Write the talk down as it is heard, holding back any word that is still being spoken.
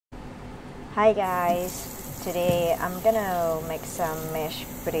Hi guys, today I'm gonna make some mashed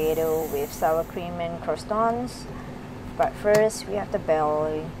potato with sour cream and croutons. But first we have to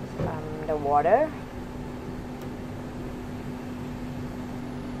boil the water.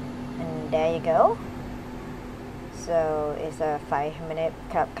 And there you go. So it's a 5-minute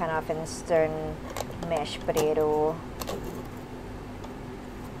cup kind of instant mashed potato.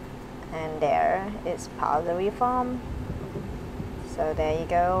 And there is powdery form. So there you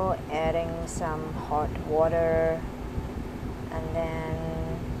go, adding some hot water, and then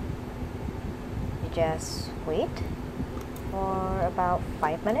you just wait for about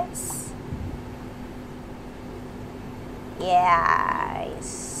 5 minutes. Yeah,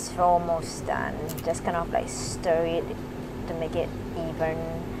 it's almost done. Just kind of like stir it to make it even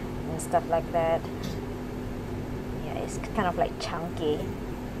and stuff like that. Yeah, it's kind of like chunky.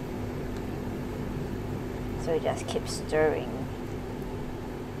 So you just keep stirring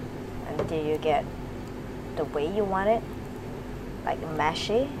until you get the way you want it, like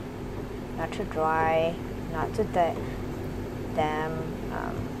mashy, not too dry, not too damp.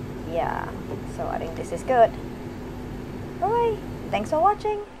 Yeah, so I think this is good. Alright, thanks for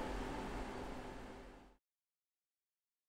watching.